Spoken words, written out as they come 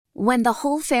When the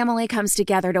whole family comes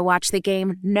together to watch the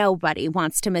game, nobody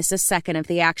wants to miss a second of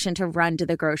the action to run to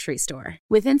the grocery store.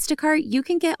 With Instacart, you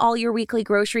can get all your weekly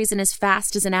groceries in as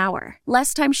fast as an hour.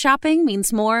 Less time shopping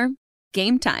means more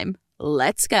game time.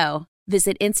 Let's go.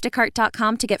 Visit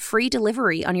instacart.com to get free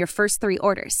delivery on your first 3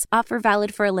 orders. Offer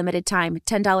valid for a limited time.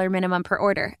 $10 minimum per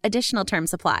order. Additional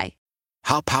terms apply.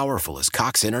 How powerful is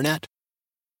Cox Internet?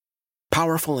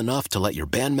 Powerful enough to let your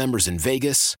band members in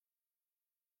Vegas,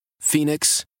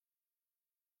 Phoenix,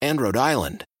 and Rhode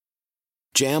Island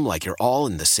jam like you're all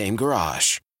in the same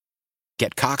garage.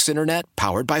 Get Cox Internet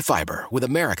powered by fiber with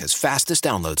America's fastest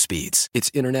download speeds.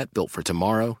 It's internet built for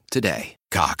tomorrow, today.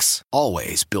 Cox,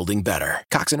 always building better.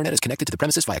 Cox Internet is connected to the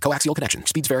premises via coaxial connection.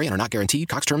 Speeds vary and are not guaranteed.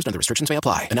 Cox terms and other restrictions may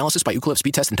apply. Analysis by Ookla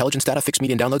Speed Test Intelligence Data. Fixed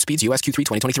median download speeds. US Q3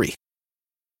 2023.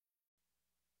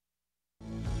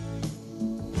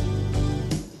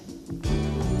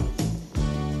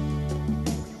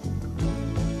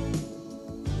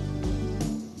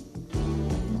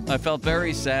 I felt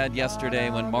very sad yesterday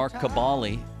when Mark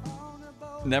Cabali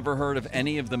never heard of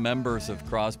any of the members of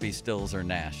Crosby, Stills, or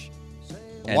Nash.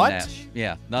 What? Nash.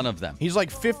 Yeah, none of them. He's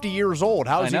like 50 years old.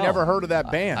 How has he never heard of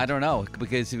that band? I don't know,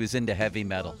 because he was into heavy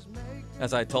metal.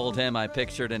 As I told him, I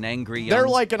pictured an angry young... They're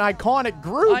like an iconic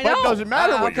group. I know. It doesn't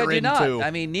matter what you're into. Not?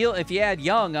 I mean, Neil. If you add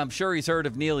Young, I'm sure he's heard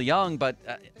of Neil Young, but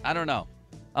I don't know.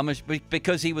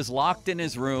 Because he was locked in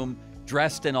his room,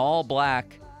 dressed in all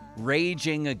black,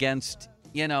 raging against...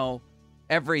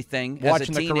 everything Watching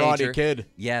as a teenager. Watching the Karate Kid.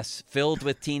 Yes, filled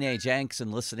with teenage angst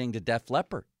and listening to Def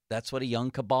Leppard. That's what a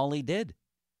young Cabali did.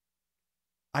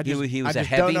 He was a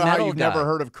heavy don't know metal how you've guy. never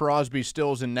heard of Crosby,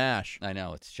 Stills, and Nash. I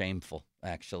know, it's shameful,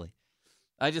 actually.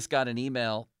 I just got an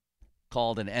email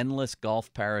called An Endless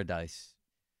Golf Paradise.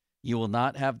 You will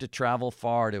not have to travel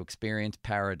far to experience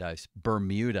paradise.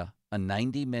 Bermuda, a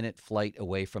 90-minute flight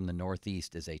away from the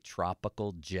Northeast, is a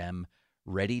tropical gem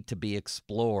ready to be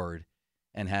explored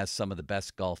and has some of the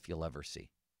best golf you'll ever see.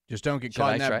 Just don't get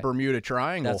caught in that Bermuda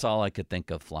Triangle. That's all I could think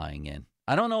of flying in.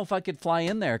 I don't know if I could fly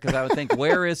in there because I would think,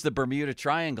 where is the Bermuda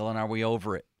Triangle and are we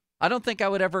over it? I don't think I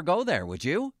would ever go there, would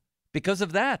you? Because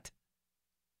of that.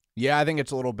 Yeah, I think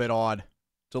it's a little bit odd.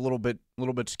 It's a little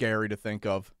bit scary to think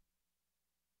of.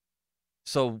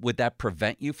 So would that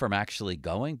prevent you from actually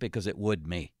going? Because it would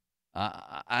me.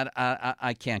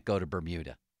 I can't go to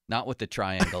Bermuda. Not with the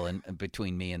triangle in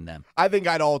between me and them. I think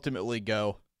I'd ultimately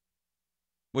go.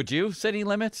 Would you, city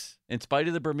limits, in spite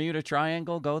of the Bermuda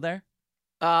Triangle, go there?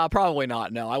 Probably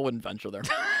not. No, I wouldn't venture there.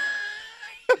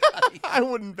 I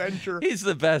wouldn't venture. He's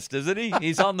the best, isn't he?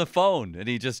 He's on the phone, and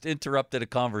he just interrupted a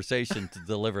conversation to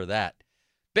deliver that.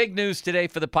 Big news today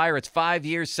for the Pirates. 5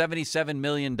 years, $77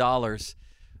 million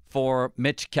for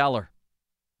Mitch Keller.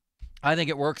 I think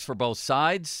it works for both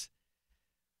sides.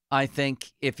 I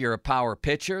think if you're a power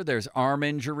pitcher, there's arm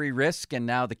injury risk, and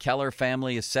now the Keller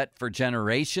family is set for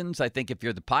generations. I think if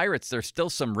you're the Pirates, there's still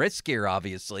some risk here,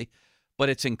 obviously, but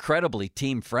it's incredibly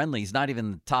team-friendly. He's not even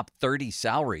in the top 30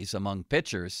 salaries among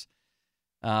pitchers,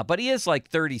 but he is like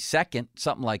 32nd,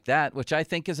 something like that, which I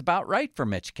think is about right for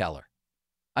Mitch Keller.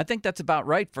 I think that's about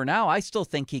right for now. I still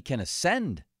think he can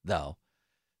ascend, though.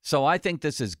 So I think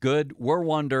this is good. We're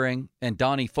wondering, and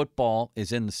Donny Football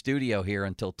is in the studio here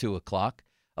until 2 o'clock.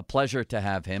 A pleasure to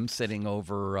have him sitting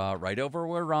over right over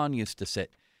where Ron used to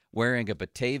sit, wearing a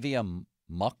Batavia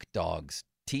Muck Dogs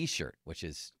T-shirt, which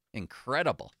is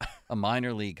incredible. A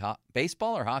minor league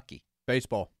baseball or hockey?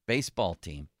 Baseball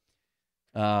team.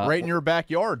 Right in your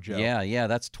backyard, Joe. Yeah.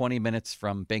 That's 20 minutes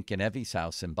from Bink and Evie's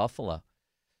house in Buffalo.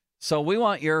 So we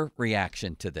want your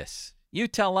reaction to this. You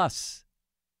tell us.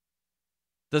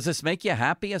 Does this make you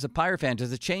happy as a Pirate fan?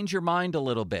 Does it change your mind a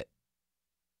little bit?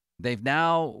 They've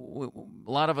now,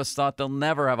 a lot of us thought they'll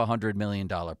never have a $100 million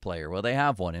player. Well, they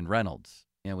have one in Reynolds.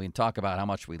 We can talk about how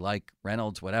much we like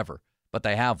Reynolds, whatever, but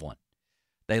they have one.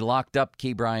 They locked up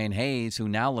Ke'Bryan Hayes, who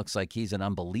now looks like he's an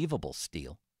unbelievable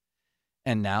steal.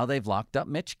 And now they've locked up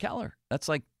Mitch Keller. That's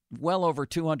like well over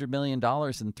 $200 million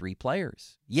in 3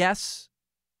 players. Yes,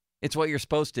 it's what you're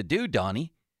supposed to do,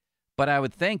 Donnie. But I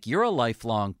would think you're a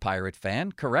lifelong Pirate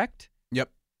fan, correct? Yep.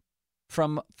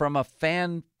 From a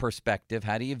fan perspective,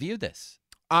 how do you view this?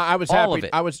 I was All happy. of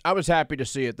it. I was happy to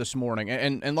see it this morning,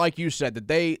 and like you said, that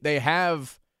they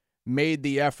have made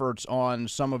the efforts on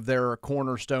some of their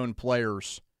cornerstone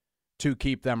players to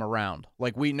keep them around.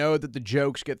 Like, we know that the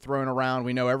jokes get thrown around.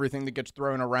 We know everything that gets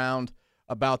thrown around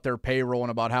about their payroll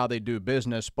and about how they do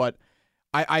business. But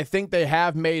I think they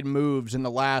have made moves in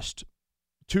the last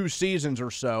 2 seasons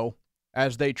or so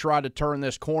as they try to turn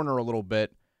this corner a little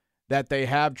bit, that they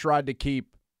have tried to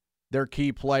keep their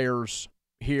key players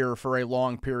here for a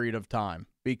long period of time.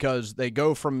 because they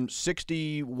go from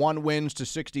 61 wins to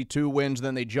 62 wins,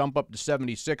 then they jump up to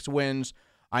 76 wins.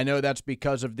 I know that's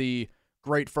because of the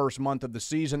great first month of the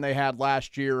season they had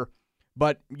last year,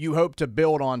 but you hope to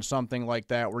build on something like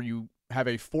that where you have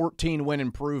a 14-win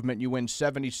improvement, you win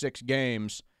 76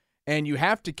 games, and you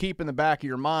have to keep in the back of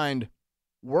your mind,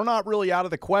 we're not really out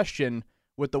of the question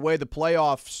with the way the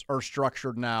playoffs are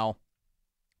structured now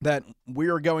that we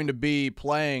are going to be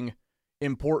playing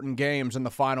important games in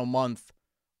the final month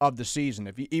of the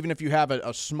season, even if you have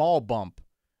a small bump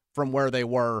from where they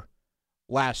were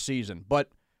last season. But,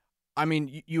 I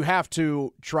mean, you have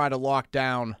to try to lock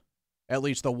down at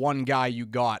least the one guy you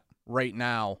got right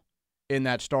now in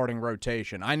that starting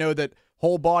rotation. I know that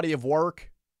whole body of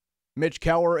work, Mitch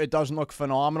Keller, it doesn't look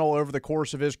phenomenal over the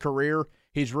course of his career.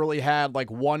 He's really had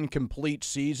like one complete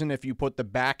season if you put the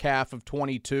back half of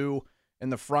 22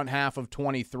 and the front half of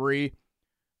 23.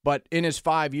 But in his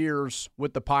 5 years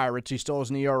with the Pirates, he still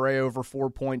has an ERA over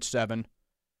 4.7.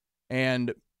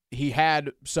 And he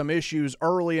had some issues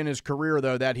early in his career,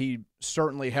 though, that he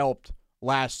certainly helped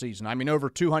last season. I mean,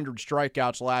 over 200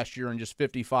 strikeouts last year and just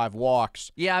 55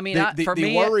 walks. Yeah, I mean, the for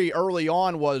me, worry early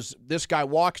on was this guy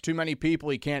walks too many people.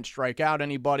 He can't strike out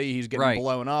anybody. He's getting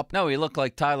blown up. No, he looked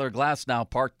like Tyler Glasnow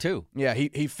Part 2. Yeah,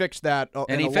 he fixed that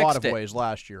in a lot of ways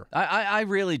last year. I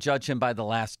really judge him by the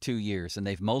last 2 years, and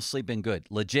they've mostly been good.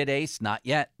 Legit ace? Not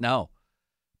yet, no.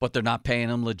 But they're not paying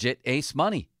him legit ace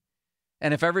money.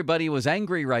 And if everybody was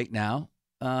angry right now,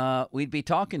 we'd be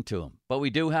talking to him. But we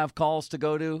do have calls to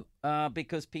go to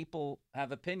because people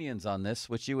have opinions on this,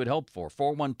 which you would hope for.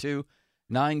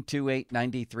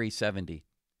 412-928-9370.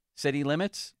 City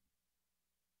limits?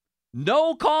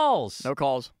 No calls. No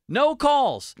calls. No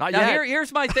calls. Not now, yet.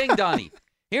 Here's my thing, Donnie.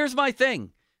 Here's my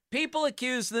thing. People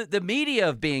accuse the media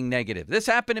of being negative. This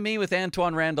happened to me with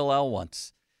Antoine Randall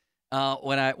once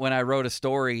when I wrote a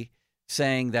story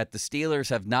saying that the Steelers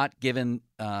have not given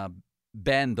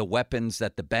Ben the weapons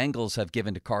that the Bengals have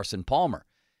given to Carson Palmer.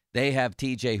 They have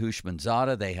T.J.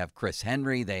 Houshmandzadeh. They have Chris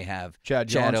Henry. They have Chad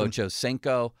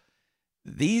Ochocinco.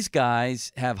 These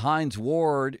guys have Hines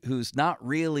Ward, who's not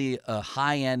really a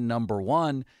high-end number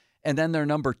one, and then their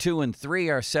number 2 and 3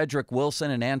 are Cedric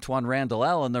Wilson and Antoine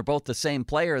Randall, and they're both the same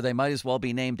player. They might as well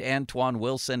be named Antoine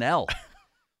Wilson L.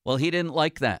 Well, he didn't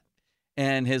like that.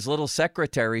 And his little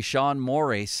secretary, Sean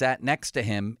Morey, sat next to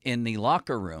him in the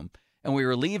locker room. And we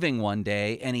were leaving one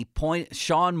day, and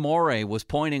Sean Morey was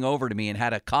pointing over to me and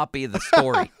had a copy of the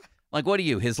story. Like, what are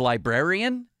you, his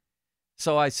librarian?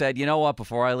 So I said, you know what,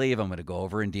 before I leave, I'm going to go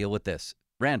over and deal with this.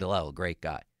 Randall L., great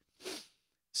guy.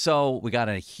 So we got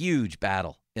in a huge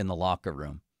battle in the locker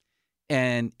room.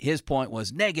 And his point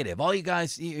was negative. All you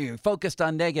guys, you're focused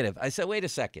on negative. I said, wait a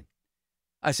second.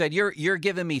 I said, you're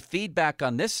giving me feedback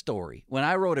on this story. When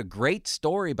I wrote a great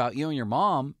story about you and your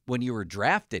mom when you were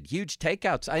drafted, huge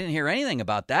takeouts, I didn't hear anything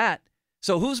about that.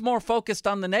 So who's more focused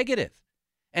on the negative?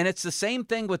 And it's the same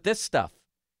thing with this stuff.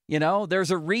 You know,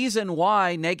 there's a reason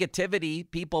why negativity,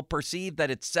 people perceive that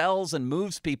it sells and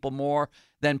moves people more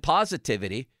than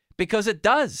positivity, because it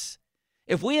does.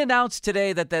 If we announce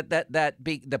today that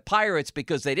the Pirates,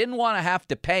 because they didn't want to have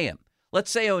to pay him,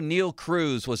 let's say O'Neal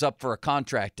Cruz was up for a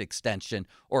contract extension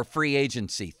or free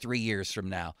agency 3 years from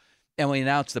now, and we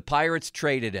announced the Pirates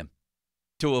traded him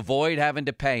to avoid having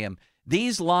to pay him.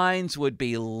 These lines would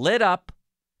be lit up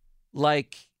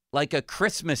like a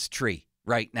Christmas tree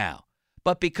right now.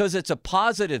 But because it's a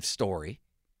positive story,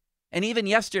 and even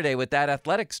yesterday with that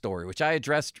athletic story, which I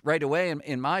addressed right away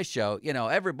in my show, you know,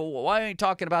 everybody, why aren't you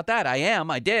talking about that?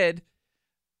 I did.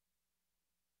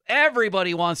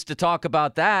 Everybody wants to talk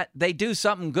about that. They do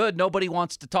something good. Nobody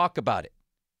wants to talk about it.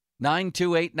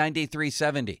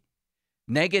 928-9370.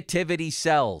 Negativity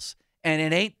sells. And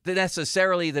it ain't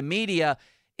necessarily the media.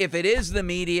 If it is the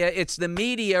media, it's the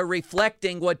media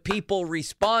reflecting what people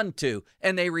respond to.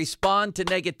 And they respond to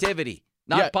negativity,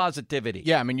 not positivity.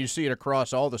 Yeah, I mean, you see it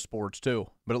across all the sports, too.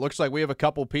 But it looks like we have a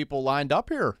couple people lined up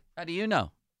here. How do you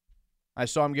know? I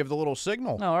saw him give the little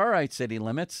signal. No, all right, city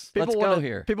limits. Let's go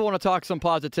here. People want to talk some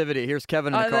positivity. Here's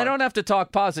Kevin in the car. They don't have to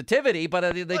talk positivity,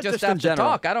 but they just have to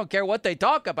talk. I don't care what they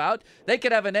talk about. They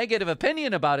could have a negative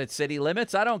opinion about it, city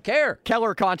limits. I don't care.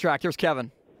 Keller contract. Here's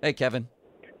Kevin. Hey, Kevin.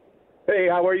 Hey,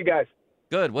 how are you guys?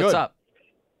 Good. What's up?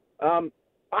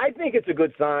 I think it's a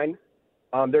good sign.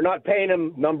 They're not paying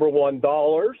him number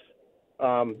 $1.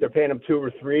 They're paying him $2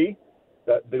 or $3.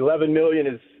 The $11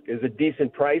 million is a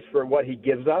decent price for what he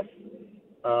gives us.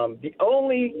 The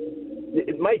only,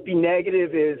 it might be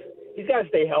negative, is he's got to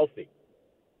stay healthy,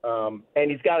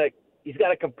 and he's got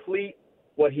to complete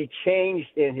what he changed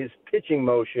in his pitching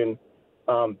motion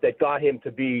that got him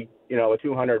to be, a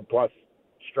 200 plus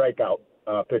strikeout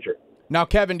pitcher. Now,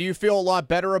 Kevin, do you feel a lot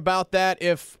better about that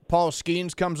if Paul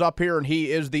Skeens comes up here and he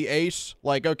is the ace?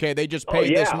 Like, okay, they just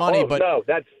paid this money,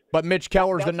 but Mitch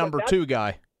Keller's the number 2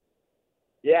 guy.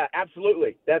 Yeah,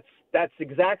 absolutely. That's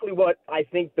exactly what I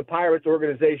think the Pirates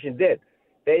organization did.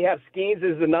 They have Skeens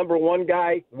as the number 1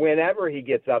 guy whenever he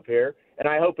gets up here, and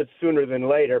I hope it's sooner than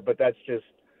later, but that's just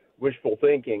wishful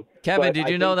thinking. Kevin, did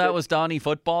you know that was Donny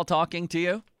Football talking to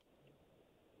you?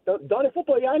 Donny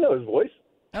Football, yeah, I know his voice.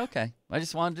 Okay, I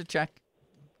just wanted to check.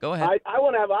 Go ahead. I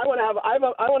want to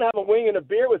have a wing and a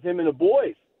beer with him and the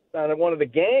boys at one of the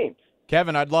games.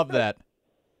 Kevin, I'd love that.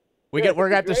 We're going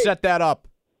to have to set that up.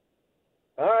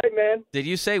 All right, man. Did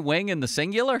you say wing in the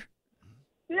singular?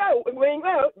 Yeah, wing.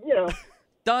 Well, you know.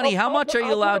 Donny, how much are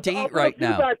you allowed to eat right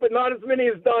now? Back, but not as many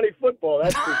as Donny Football.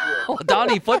 That's for sure. Well,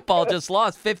 Donny Football just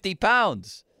lost 50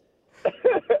 pounds.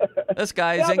 This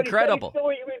guy is incredible.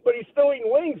 But he's still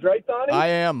eating wings, right, Donny? I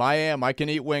am. I can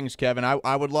eat wings, Kevin.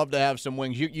 I would love to have some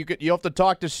wings. You have to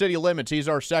talk to City Limits. He's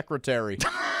our secretary.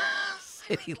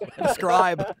 City Limits.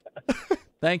 Scribe.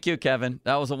 Thank you, Kevin.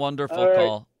 That was a wonderful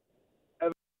call.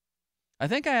 I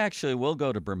think I actually will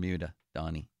go to Bermuda,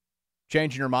 Donny.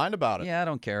 Changing your mind about it? Yeah, I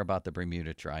don't care about the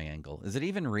Bermuda Triangle. Is it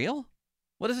even real?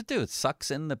 What does it do? It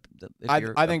sucks in the. I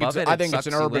think it's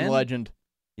an urban legend.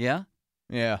 Yeah.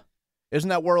 Yeah. Isn't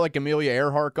that where like Amelia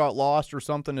Earhart got lost or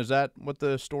something? Is that what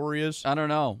the story is? I don't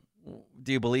know.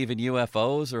 Do you believe in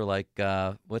UFOs or like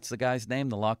what's the guy's name?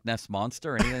 The Loch Ness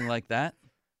Monster? Anything like that?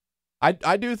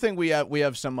 I do think we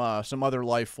have some other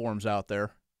life forms out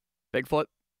there. Bigfoot.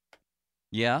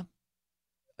 Yeah.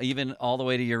 Even all the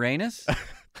way to Uranus?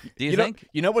 Do you think?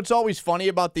 You know what's always funny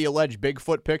about the alleged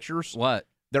Bigfoot pictures? What?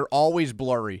 They're always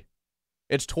blurry.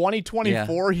 It's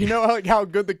 2024. Yeah. You know how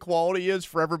good the quality is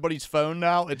for everybody's phone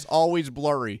now? It's always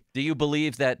blurry. Do you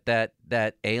believe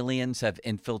that aliens have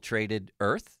infiltrated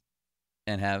Earth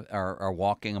and are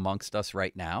walking amongst us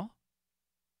right now?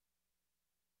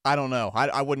 I don't know.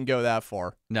 I wouldn't go that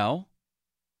far. No?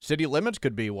 City Limits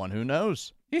could be one. Who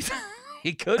knows?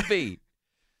 He could be.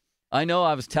 I know.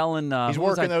 I was telling. He's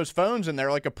working those phones in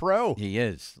there like a pro. He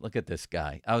is. Look at this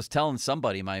guy. I was telling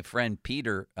somebody, my friend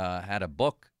Peter had a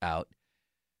book out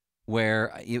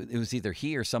where it was either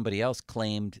he or somebody else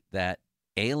claimed that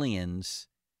aliens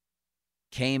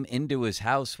came into his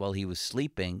house while he was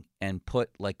sleeping and put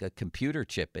like a computer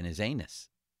chip in his anus.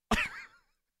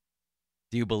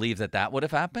 Do you believe that would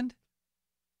have happened?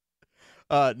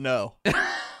 No.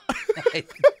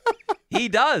 He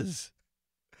does.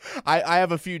 I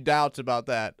have a few doubts about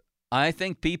that. I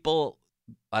think people,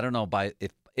 I don't know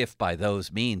if by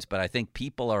those means, but I think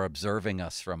people are observing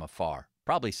us from afar.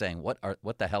 Probably saying, what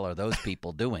the hell are those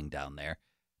people doing down there?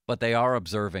 But they are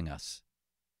observing us.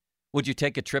 Would you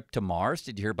take a trip to Mars?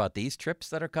 Did you hear about these trips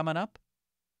that are coming up?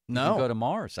 No. You can go to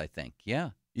Mars, I think.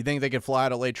 Yeah. You think they could fly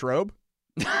out of Latrobe?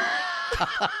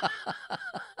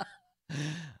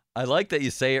 I like that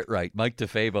you say it right. Mike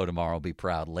DeFabo tomorrow will be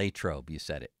proud. Latrobe, you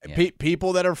said it. Yeah.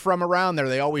 People that are from around there,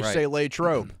 they always say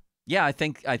Latrobe. Yeah, I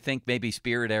think maybe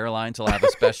Spirit Airlines will have a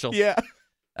special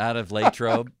out of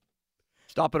Latrobe.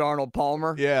 Stop at Arnold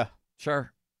Palmer. Yeah.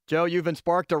 Sure. Joe, you've been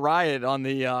sparked a riot on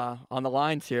the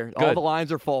lines here. Good. All the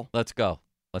lines are full. Let's go.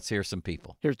 Let's hear some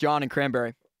people. Here's John in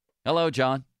Cranberry. Hello,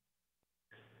 John.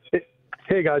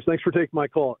 Hey, guys. Thanks for taking my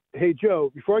call. Hey,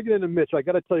 Joe, before I get into Mitch, I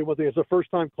got to tell you one thing. As a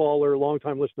first-time caller,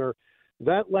 long-time listener,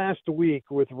 that last week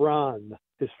with Ron,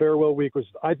 his farewell week,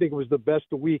 I think it was the best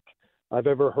week I've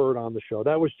ever heard on the show.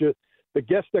 That was just the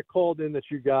guest that called in that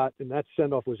you got, and that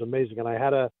send-off was amazing. And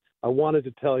I wanted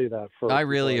to tell you that first. I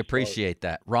really appreciate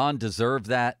that. Ron deserved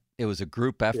that. It was a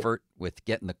group effort with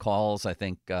getting the calls, I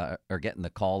think, or getting the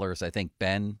callers. I think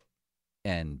Ben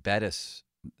and Bettis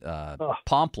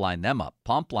Pomp lined them up.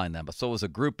 So it was a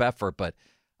group effort, but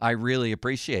I really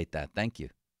appreciate that. Thank you.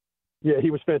 Yeah,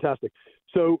 he was fantastic.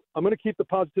 So I'm going to keep the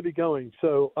positivity going.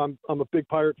 So I'm a big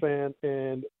Pirate fan,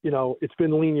 and, it's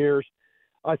been lean years.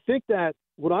 I think that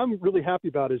what I'm really happy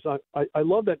about is I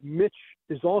love that Mitch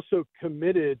is also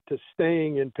committed to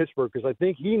staying in Pittsburgh, because I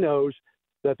think he knows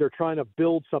that they're trying to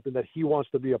build something that he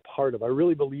wants to be a part of. I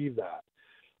really believe that.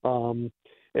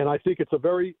 And I think it's a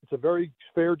very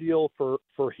fair deal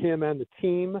for him and the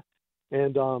team.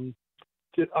 And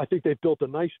I think they've built a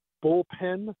nice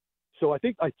bullpen. So I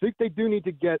think they do need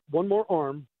to get one more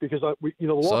arm, because the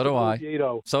so do I.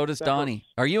 Oviedo, so does Donny.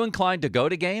 Hurts. Are you inclined to go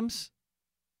to games?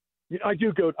 I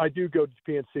do go to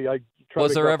PNC.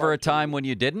 Was there ever a time when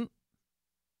you didn't?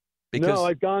 No,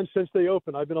 I've gone since they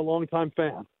opened. I've been a longtime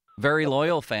fan. Very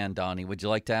loyal fan, Donny. Would you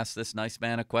like to ask this nice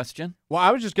man a question? Well,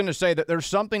 I was just going to say that there's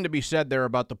something to be said there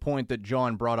about the point that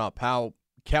John brought up, how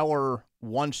Keller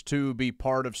wants to be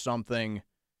part of something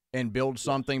and build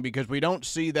something, because we don't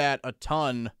see that a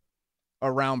ton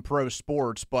around pro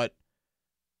sports. But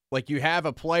like, you have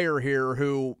a player here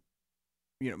who,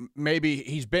 maybe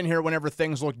he's been here whenever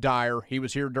things look dire. He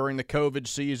was here during the COVID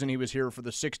season. He was here for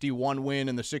the 61 win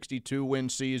and the 62 win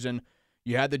season.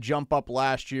 You had the jump up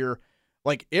last year.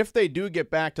 Like, if they do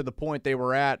get back to the point they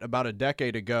were at about a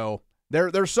decade ago,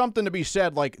 there's something to be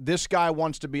said. Like, this guy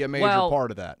wants to be a major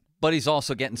part of that. But he's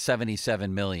also getting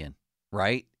 $77 million,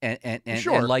 right? And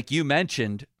sure. And like you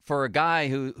mentioned, for a guy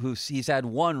he's had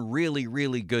one really,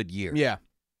 really good year. Yeah.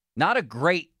 Not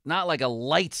like a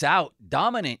lights out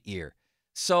dominant year.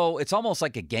 So it's almost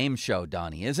like a game show,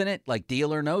 Donnie, isn't it? Like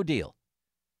deal or no deal.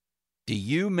 Do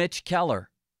you, Mitch Keller,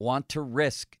 want to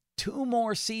risk 2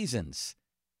 more seasons,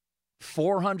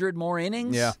 400 more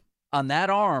innings on that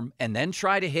arm, and then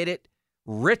try to hit it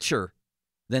richer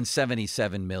than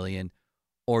 $77 million?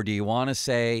 Or do you want to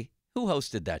say, who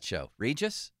hosted that show?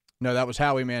 Regis? No, that was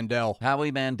Howie Mandel.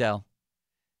 Howie Mandel.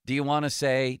 Do you want to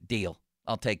say, deal?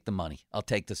 I'll take the money. I'll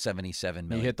take the $77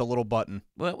 million. He hit the little button.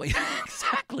 Well,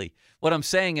 exactly. What I'm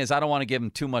saying is I don't want to give him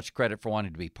too much credit for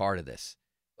wanting to be part of this.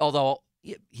 Although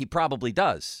he probably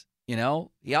does.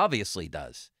 He obviously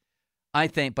does. I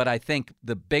think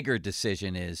the bigger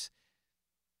decision is,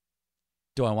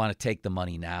 do I want to take the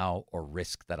money now or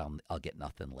risk that I'll get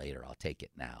nothing later? I'll take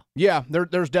it now. Yeah,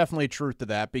 there's definitely truth to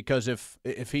that, because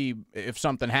if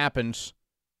something happens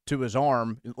to his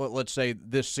arm, let's say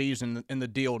this season and the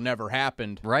deal never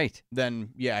happened, right? Then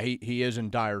he is in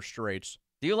dire straits.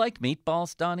 Do you like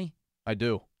meatballs, Donnie? I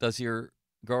do. Does your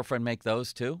girlfriend make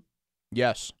those too?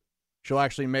 Yes. She'll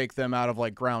actually make them out of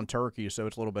like ground turkey, so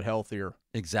it's a little bit healthier.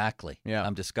 Exactly. Yeah.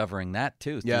 I'm discovering that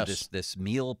too through this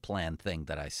meal plan thing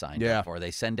that I signed up for.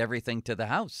 They send everything to the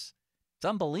house. It's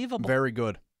unbelievable. Very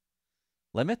good.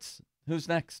 Limits? Who's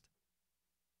next?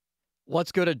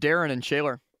 Let's go to Darren and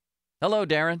Shaler. Hello,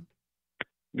 Darren.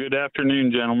 Good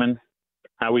afternoon, gentlemen.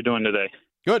 How we doing today?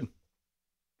 Good.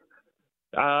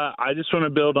 I just want to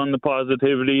build on the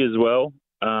positivity as well.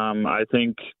 I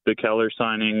think the Keller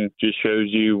signing just shows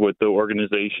you what the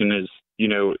organization is,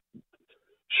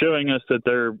 showing us that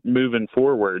they're moving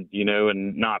forward,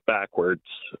 and not backwards.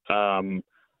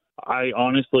 I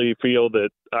honestly feel that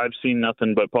I've seen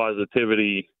nothing but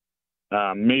positivity.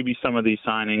 Maybe some of these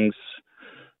signings,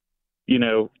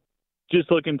 just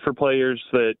looking for players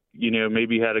that,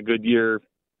 maybe had a good year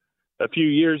a few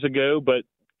years ago, but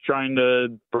trying to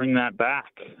bring that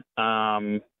back.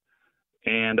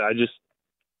 And I just,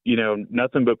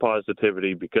 nothing but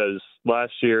positivity, because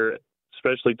last year,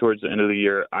 especially towards the end of the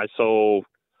year, I saw,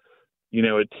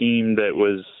 a team that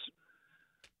was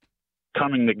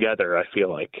coming together, I feel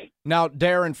like. Now,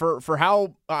 Darren, for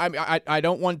how I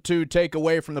don't want to take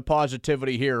away from the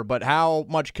positivity here, but how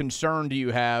much concern do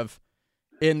you have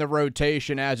in the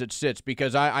rotation as it sits?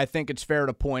 Because I think it's fair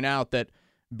to point out that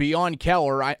beyond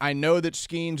Keller, I know that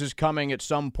Skeens is coming at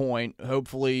some point,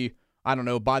 hopefully, I don't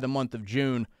know, by the month of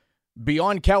June.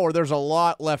 Beyond Keller, there's a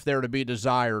lot left there to be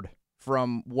desired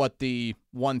from what the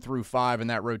 1 through 5 in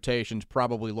that rotation's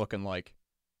probably looking like.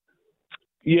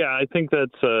 Yeah, I think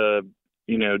that's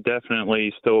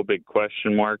definitely still a big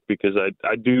question mark, because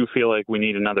I do feel like we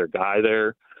need another guy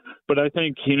there. But I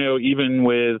think, even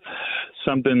with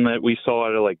something that we saw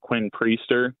out of like Quinn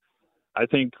Priester, I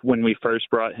think when we first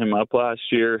brought him up last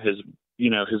year, his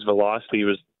velocity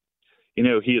was,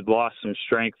 he had lost some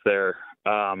strength there.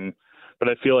 But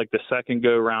I feel like the second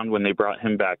go around when they brought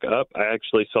him back up, I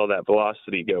actually saw that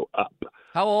velocity go up.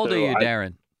 How old are you,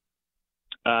 Darren?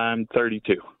 I'm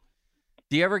 32.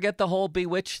 Do you ever get the whole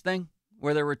Bewitched thing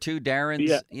where there were 2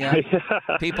 Darrens? Yeah.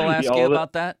 People ask you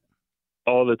about that?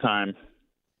 All the time.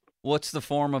 What's the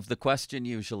form of the question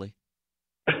usually?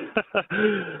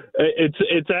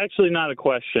 It's actually not a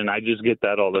question. I just get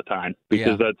that all the time,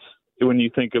 because that's when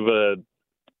you think of a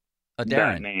Darren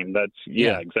that name. That's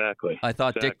exactly. I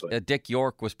thought exactly. Dick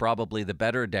York was probably the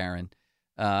better Darren.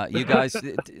 You guys,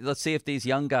 let's see if these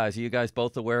young guys. Are you guys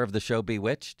both aware of the show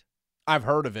Bewitched? I've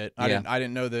heard of it. I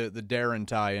didn't know the Darren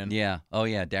tie-in. Yeah. Oh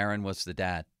yeah, Darren was the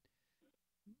dad.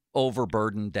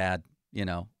 Overburdened dad.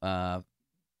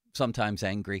 Sometimes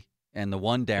angry. And the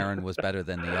one Darren was better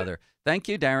than the other. Thank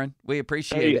you, Darren. We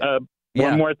appreciate it.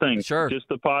 One more thing. Sure. Just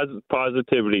the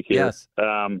positivity here. Yes.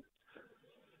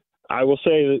 I will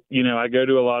say that, I go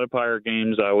to a lot of Pirate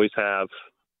games. I always have.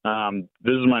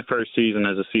 This is my first season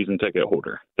as a season ticket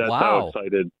holder. That's how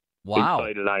excited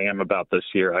I am about this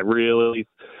year. I really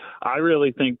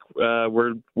think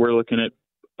we're looking at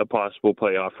a possible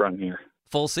playoff run here.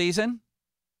 Full season?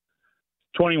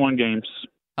 21 games.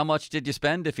 How much did you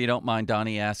spend, if you don't mind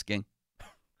Donnie asking?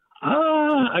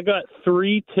 I got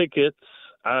 3 tickets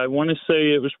I want to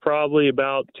say it was probably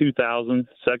about 2000,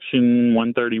 Section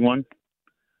 131.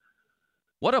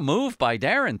 What a move by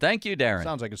Darren. Thank you, Darren.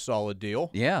 Sounds like a solid deal.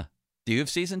 Yeah. Do you have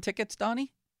season tickets,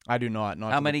 Donnie? I do not.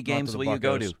 How many games will you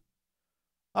go to?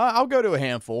 I'll go to a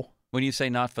handful. When you say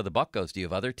not for the Buccos, do you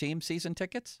have other team season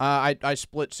tickets? I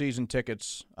split season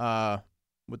tickets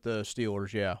with the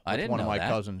Steelers, yeah. I didn't know one of my that.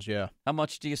 cousins, yeah. How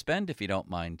much do you spend, if you don't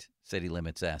mind City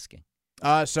Limits asking?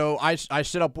 So I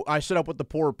sit up with the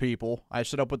poor people. I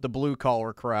sit up with the blue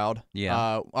collar crowd.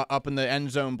 Yeah. Up in the end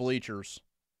zone bleachers.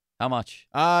 How much?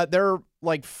 They're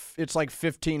like it's like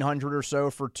 $1,500 or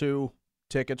so for 2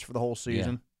 tickets for the whole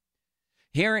season.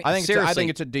 Yeah. I think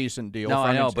it's a decent deal. No,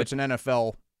 I know, but it's an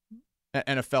NFL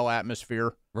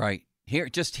atmosphere. Right.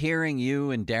 Just hearing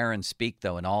you and Darren speak,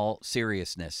 though, in all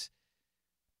seriousness,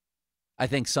 I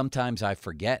think sometimes I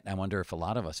forget. I wonder if a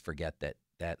lot of us forget that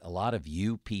a lot of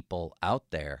you people out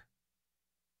there,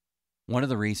 one of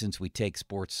the reasons we take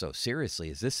sports so seriously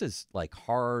is this is like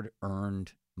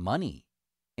hard-earned money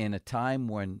in a time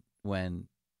when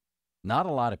not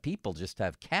a lot of people just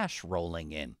have cash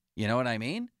rolling in. You know what I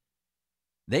mean?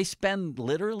 They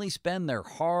literally spend their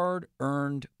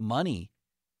hard-earned money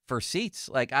for seats.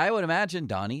 Like, I would imagine,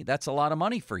 Donnie, that's a lot of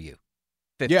money for you.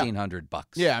 $1,500.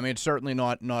 Yeah, I mean, it's certainly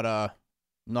not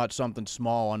something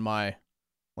small on my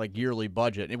yearly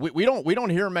budget. We don't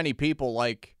hear many people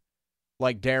like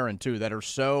Darren too that are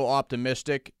so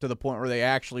optimistic to the point where they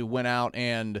actually went out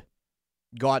and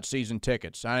got season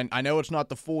tickets. I know it's not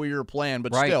the full year plan,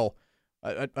 but still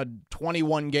a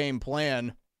 21 game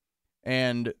plan,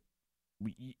 and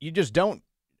you just don't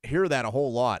hear that a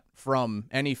whole lot from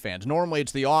any fans. Normally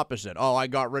it's the opposite. Oh, I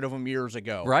got rid of them years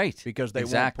ago. Right. Because they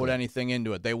won't put anything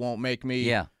into it. They won't make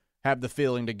me have the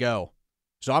feeling to go.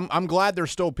 So I'm glad there's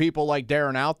still people like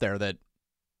Darren out there that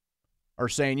are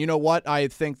saying, you know what, I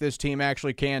think this team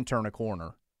actually can turn a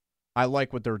corner. I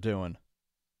like what they're doing.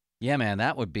 Yeah, man,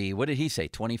 that would be, what did he say,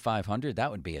 $2,500?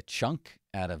 That would be a chunk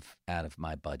out of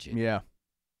my budget. Yeah.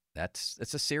 That's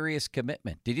a serious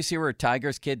commitment. Did you see where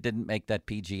Tiger's kid didn't make that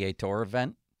PGA Tour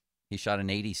event? He shot an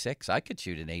 86. I could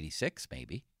shoot an 86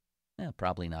 maybe.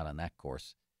 Probably not on that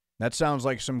course. That sounds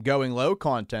like some going low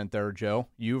content there, Joe.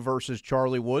 You versus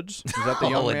Charlie Woods. Is that the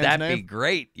young man's name? Would that be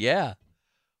great? Yeah.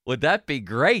 Would that be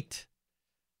great?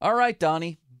 All right,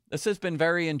 Donnie. This has been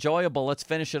very enjoyable. Let's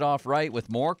finish it off right with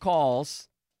more calls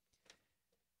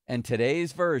and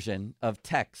today's version of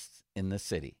Texts in the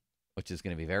City, which is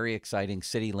going to be very exciting.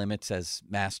 City Limits has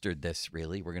mastered this,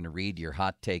 really. We're going to read your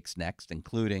hot takes next,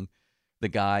 including the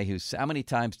guy who's, how many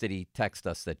times did he text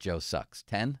us that Joe sucks?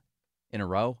 10 in a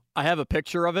row? I have a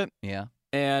picture of it. Yeah.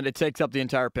 And it takes up the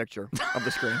entire picture of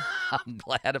the screen. I'm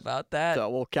glad about that. So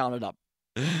we'll count it up.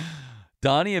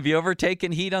 Donnie, have you ever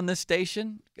taken heat on this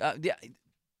station? Yeah.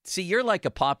 See, you're like a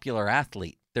popular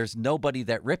athlete. There's nobody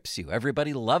that rips you.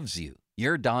 Everybody loves you.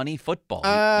 You're Donnie Football.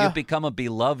 You've become a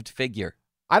beloved figure.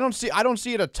 I don't see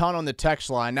it a ton on the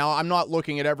text line. Now, I'm not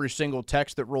looking at every single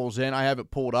text that rolls in. I have it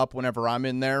pulled up whenever I'm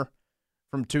in there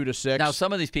from 2 to 6. Now,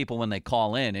 some of these people, when they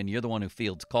call in, and you're the one who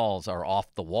fields calls, are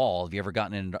off the wall. Have you ever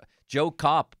gotten in? Joe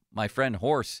Kopp, my friend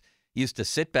Horse, used to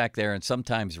sit back there and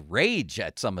sometimes rage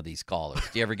at some of these callers.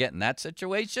 Do you ever get in that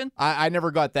situation? I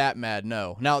never got that mad,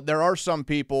 no. Now, there are some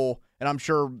people, and I'm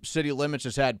sure City Limits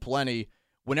has had plenty,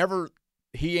 whenever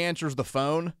he answers the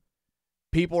phone,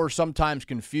 people are sometimes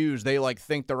confused. They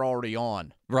think they're already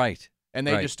on. Right. And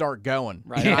they just start going.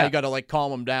 Right. And I got to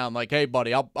calm them down. Hey,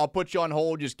 buddy, I'll put you on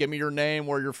hold. Just give me your name,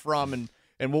 where you're from,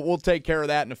 and we'll take care of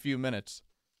that in a few minutes.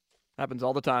 Happens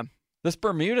all the time. This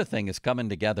Bermuda thing is coming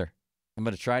together. I'm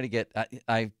going to try to get,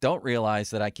 I don't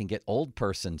realize that I can get old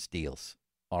person's deals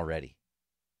already.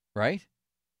 Right?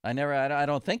 I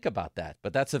don't think about that,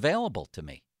 but that's available to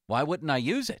me. Why wouldn't I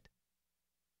use it?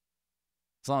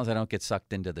 As long as I don't get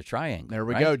sucked into the triangle. There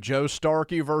we go. Joe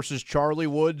Starkey versus Charlie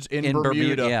Woods in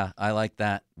Bermuda. Yeah, I like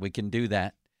that. We can do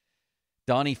that.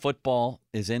 Donnie Football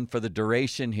is in for the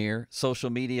duration here.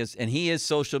 And he is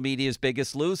social media's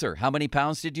biggest loser. How many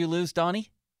pounds did you lose, Donnie?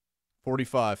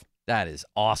 45. That is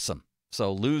awesome.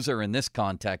 So loser in this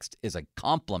context is a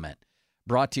compliment.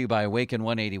 Brought to you by Awaken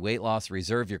 180 Weight Loss.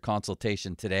 Reserve your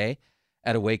consultation today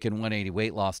at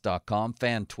awaken180weightloss.com.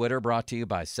 Fan Twitter brought to you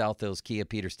by South Hills Kia,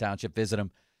 Peters Township. Visit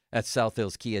them at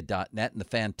southhillskia.net. And the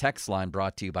fan text line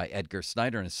brought to you by Edgar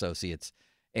Snyder and Associates,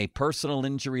 a personal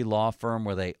injury law firm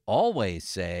where they always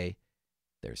say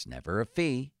there's never a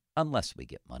fee unless we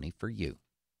get money for you.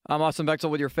 I'm Austin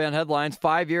Bechtel with your fan headlines.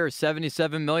 5 years,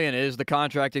 $77 million is the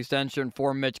contract extension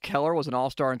for Mitch Keller. Was an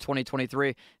All-Star in 2023,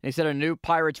 and he set a new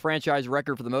Pirates franchise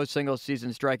record for the most single-season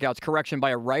strikeouts. Correction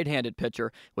by a right-handed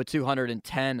pitcher with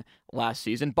 210 last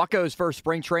season. Bucco's first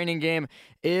spring training game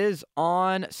is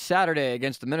on Saturday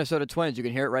against the Minnesota Twins. You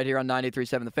can hear it right here on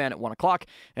 93.7 The Fan at 1 o'clock.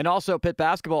 And also Pitt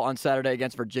basketball on Saturday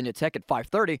against Virginia Tech at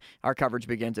 5:30. Our coverage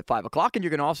begins at 5 o'clock, and you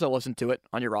can also listen to it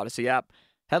on your Odyssey app.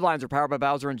 Headlines are powered by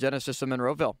Bowser and Genesis of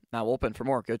Monroeville. Now open. For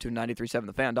more, go to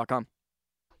 937thefan.com.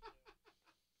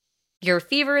 Your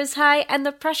fever is high and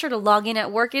the pressure to log in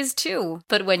at work is too.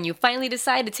 But when you finally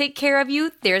decide to take care of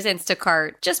you, there's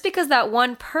Instacart. Just because that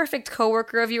one perfect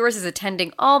coworker of yours is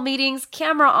attending all meetings,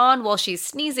 camera on while she's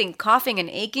sneezing, coughing,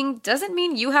 and aching, doesn't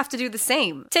mean you have to do the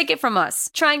same. Take it from us.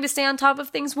 Trying to stay on top of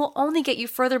things will only get you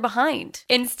further behind.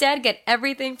 Instead, get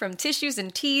everything from tissues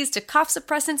and teas to cough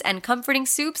suppressants and comforting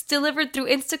soups delivered through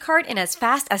Instacart in as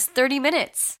fast as 30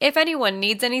 minutes. If anyone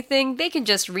needs anything, they can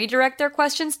just redirect their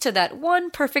questions to that one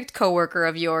perfect coworker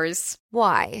of yours.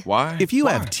 Why? If you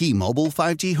have T-Mobile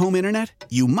 5G home internet,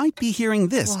 you might be hearing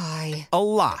this Why? a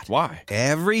lot. Why?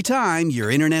 Every time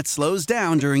your internet slows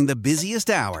down during the busiest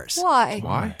hours.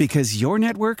 Why? Because your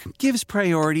network gives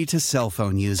priority to cell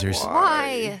phone users.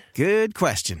 Why? Good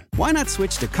question. Why not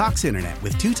switch to Cox Internet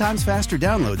with 2 times faster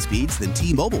download speeds than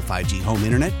T-Mobile 5G home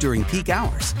internet during peak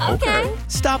hours? Okay.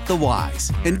 Stop the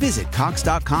whys and visit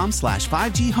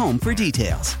cox.com/5G home for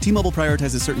details. T-Mobile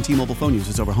prioritizes certain T-Mobile phone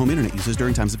users over home internet users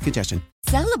during times of congestion.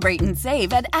 Celebrate and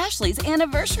save at Ashley's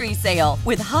Anniversary Sale.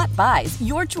 With Hot Buys,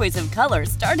 your choice of colors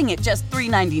starting at just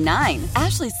 $3.99.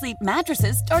 Ashley Sleep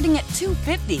mattresses starting at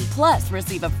 $2.50. Plus,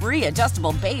 receive a free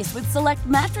adjustable base with select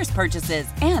mattress purchases.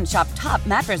 And shop top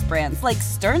mattress brands like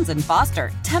Stearns &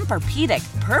 Foster,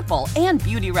 Tempur-Pedic, Purple, and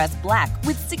Beautyrest Black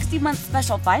with 60-month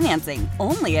special financing.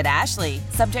 Only at Ashley.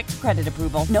 Subject to credit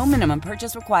approval. No minimum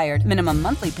purchase required. Minimum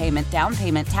monthly payment, down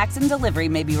payment, tax, and delivery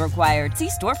may be required.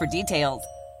 See store for details.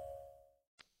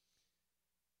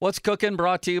 What's Cooking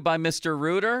brought to you by Mr.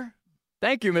 Rooter.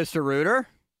 Thank you, Mr. Rooter.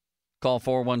 Call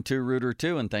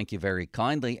 412-ROOTER-2 and thank you very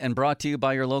kindly. And brought to you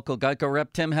by your local Geico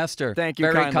rep, Tim Hester. Thank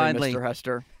you very kindly. Mr.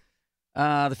 Hester.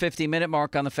 The 50-minute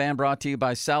mark on the Fan brought to you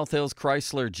by South Hills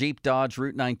Chrysler, Jeep, Dodge,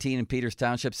 Route 19 in Peters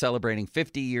Township, celebrating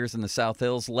 50 years in the South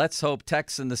Hills. Let's hope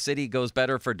Tex in the city goes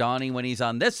better for Donny when he's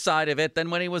on this side of it than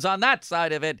when he was on that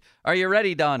side of it. Are you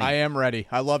ready, Donny? I am ready.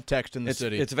 I love text in the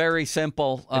city. It's very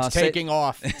simple. It's taking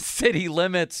off. City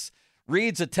Limits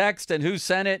reads a text and who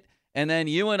sent it, and then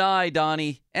you and I,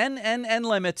 Donny, and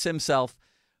Limits himself,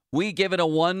 we give it a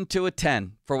 1 to a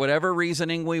 10 for whatever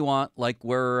reasoning we want, like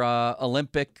we're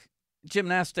Olympic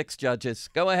gymnastics judges.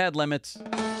 Go ahead, Limits.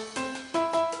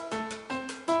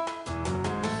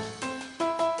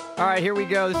 All right, here we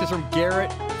go. This is from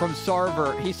Garrett from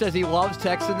Sarver. He says he loves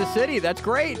Tex in the city. That's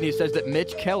great. And he says that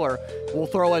Mitch Keller will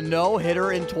throw a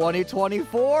no-hitter in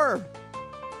 2024.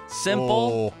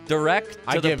 Simple, direct, to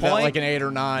I the give point. that like an 8 or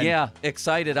 9. Yeah,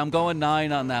 excited. I'm going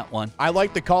 9 on that one. I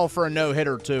like the call for a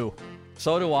no-hitter, too.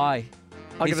 So do I.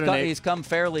 I'll give it an 8. He's come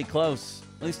fairly close.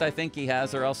 At least I think he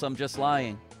has, or else I'm just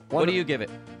lying. What do you give it?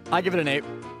 I give it an 8.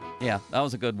 Yeah, that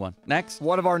was a good one. Next.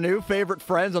 One of our new favorite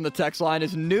friends on the text line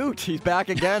is Newt. He's back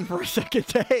again for a second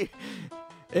day.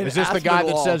 Is this the guy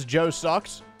that says Joe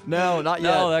sucks? No, not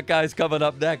yet. No, that guy's coming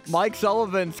up next. Mike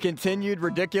Sullivan's continued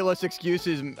ridiculous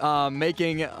excuses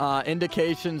making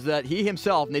indications that he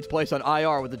himself needs placed on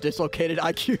IR with a dislocated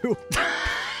IQ.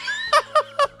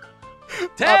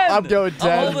 10. I'm going 10.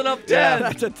 I'm holding up 10. Yeah,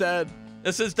 that's a 10.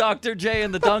 This is Dr. J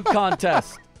in the dunk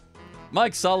contest.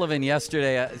 Mike Sullivan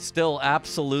yesterday, still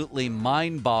absolutely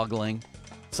mind-boggling.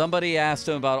 Somebody asked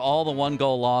him about all the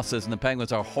one-goal losses, and the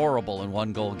Penguins are horrible in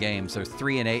one-goal games. They're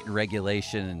 3-8 in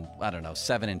regulation, and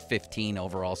 7-15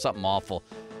 overall, something awful.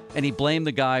 And he blamed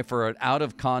the guy for an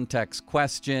out-of-context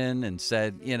question and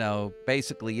said,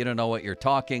 basically, you don't know what you're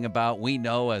talking about. We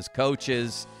know as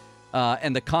coaches.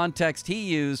 And the context he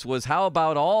used was, how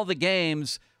about all the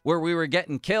games where we were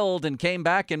getting killed and came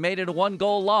back and made it a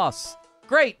one-goal loss?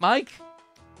 Great, Mike.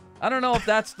 I don't know if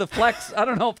that's the flex. I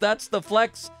don't know if that's the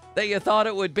flex that you thought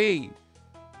it would be.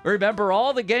 Remember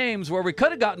all the games where we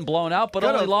could have gotten blown out but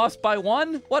only lost by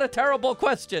 1? What a terrible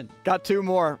question. Got 2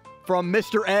 more. From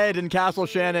Mr. Ed in Castle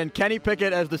Shannon. Kenny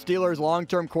Pickett as the Steelers'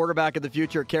 long-term quarterback of the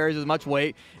future carries as much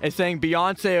weight as saying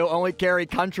Beyonce will only carry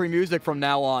country music from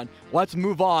now on. Let's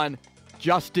move on,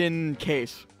 just in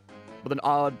case. With an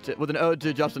ode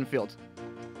to Justin Fields.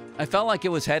 I felt like it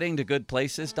was heading to good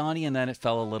places, Donnie, and then it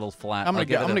fell a little flat. I'm going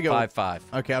to go 5-5.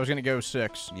 Okay, I was going to go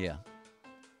 6. Yeah.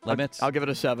 Limits? I'll give it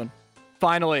a 7.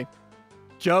 Finally,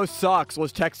 Joe Sucks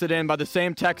was texted in by the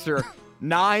same texter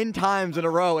 9 times in a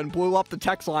row and blew up the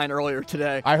text line earlier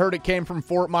today. I heard it came from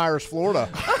Fort Myers, Florida.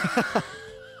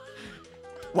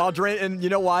 And you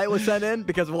know why it was sent in?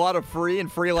 Because of a lot of free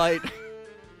light.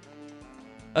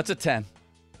 That's a 10.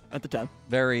 At the 10.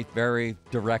 Very, very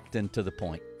direct and to the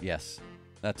point. Yes,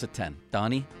 that's a 10.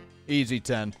 Donnie? Easy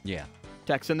 10. Yeah.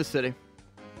 Text in the city.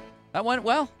 That went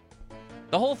well.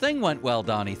 The whole thing went well,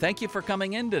 Donnie. Thank you for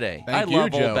coming in today. Thank I you,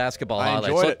 love Joe. old basketball I highlights.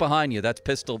 enjoyed Look it. behind you. That's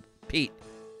Pistol Pete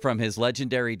from his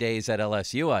legendary days at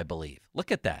LSU, I believe.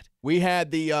 Look at that. We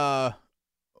had the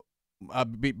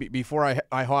before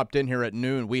I hopped in here at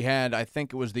noon, we had, I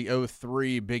think it was the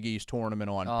 03 Big East tournament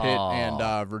on Pitt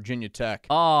and Virginia Tech.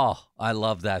 Oh, I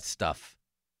love that stuff.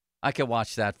 I could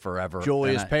watch that forever.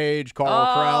 Julius Page, Carl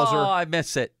Oh, Krauser.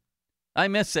 I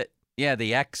miss it. Yeah,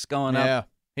 the X going up. Yeah,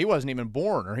 he wasn't even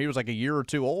born, or he was like a year or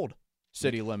two old.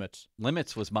 City Limits.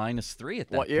 Limits was -3 at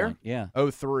that What year? point. Yeah.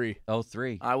 03.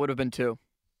 03. I would have been 2.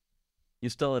 You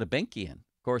still had a binky in.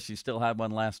 Of course, you still had one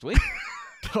last week.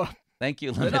 Thank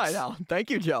you, Limits. Did I now? Thank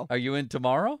you, Joe. Are you in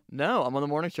tomorrow? No, I'm on the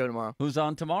morning show tomorrow. Who's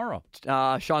on tomorrow?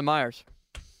 Sean Myers.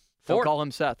 Don't Fort. call him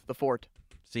Seth, the Fort.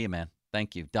 See you, man.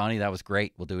 Thank you. Donnie, that was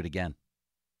great. We'll do it again.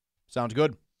 Sounds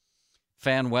good.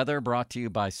 Fan weather brought to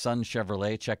you by Sun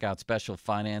Chevrolet. Check out special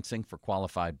financing for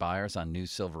qualified buyers on new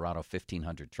Silverado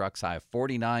 1500 trucks. High of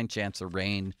 49, chance of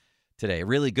rain today. A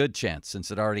really good chance since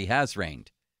it already has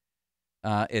rained.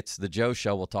 It's the Joe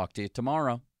Show. We'll talk to you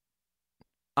tomorrow.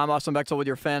 I'm Austin Bexel with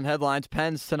your fan headlines.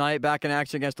 Pens tonight back in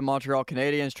action against the Montreal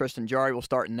Canadiens. Tristan Jarry will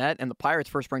start in net, and the Pirates'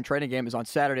 first spring training game is on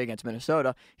Saturday against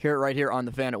Minnesota. Hear it right here on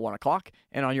The Fan at 1 o'clock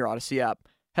and on your Odyssey app.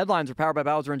 Headlines are powered by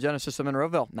Bowser and Genesis of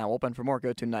Monroeville. Now open for more.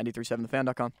 Go to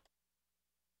 937thefan.com.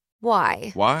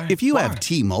 Why? If you have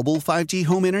T-Mobile 5G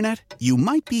home internet, you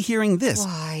might be hearing this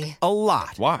Why? a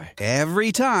lot. Why?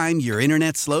 Every time your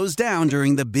internet slows down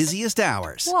during the busiest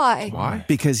hours. Why?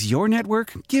 Because your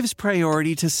network gives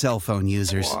priority to cell phone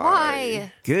users.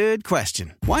 Why? Good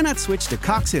question. Why not switch to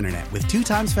Cox Internet with 2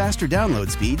 times faster download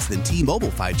speeds than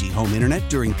T-Mobile 5G home internet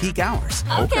during peak hours?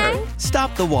 Okay.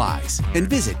 Stop the whys and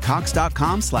visit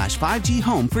cox.com/5G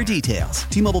home for details.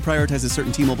 T-Mobile prioritizes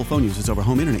certain T-Mobile phone users over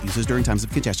home internet users during times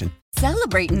of congestion.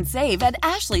 Celebrate and save at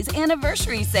Ashley's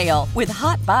Anniversary Sale. With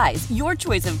Hot Buys, your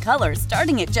choice of colors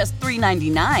starting at just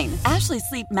 $3.99. Ashley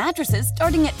Sleep mattresses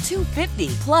starting at $2.50.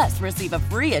 Plus, receive a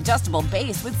free adjustable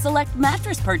base with select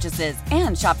mattress purchases.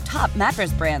 And shop top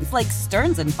mattress brands like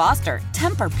Stearns & Foster,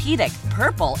 Tempur-Pedic,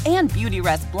 Purple, and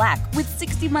Beautyrest Black with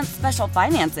 60-month special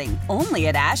financing. Only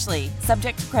at Ashley.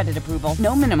 Subject to credit approval.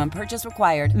 No minimum purchase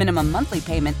required. Minimum monthly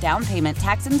payment, down payment,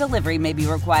 tax, and delivery may be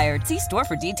required. See store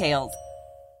for details.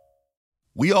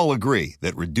 We all agree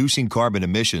that reducing carbon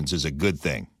emissions is a good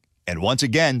thing. And once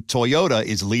again, Toyota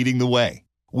is leading the way.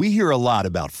 We hear a lot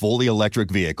about fully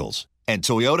electric vehicles, and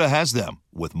Toyota has them,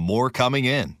 with more coming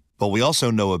in. But we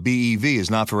also know a BEV is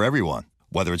not for everyone,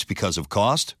 whether it's because of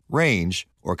cost, range,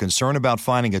 or concern about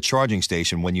finding a charging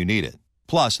station when you need it.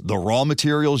 Plus, the raw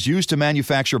materials used to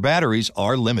manufacture batteries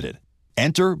are limited.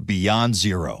 Enter Beyond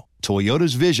Zero,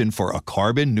 Toyota's vision for a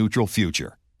carbon-neutral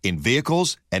future. In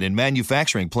vehicles and in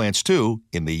manufacturing plants, too,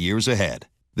 in the years ahead.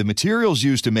 The materials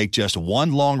used to make just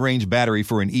one long-range battery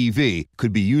for an EV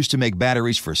could be used to make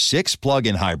batteries for 6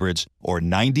 plug-in hybrids or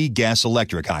 90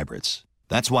 gas-electric hybrids.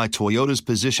 That's why Toyota's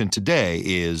position today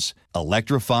is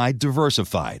electrified,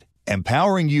 diversified,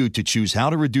 empowering you to choose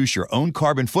how to reduce your own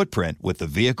carbon footprint with the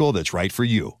vehicle that's right for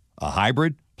you, a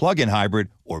hybrid, plug-in hybrid,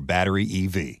 or battery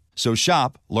EV. So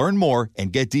shop, learn more,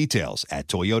 and get details at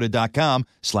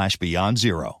toyota.com/beyond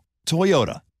zero.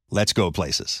 Toyota, let's go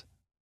places.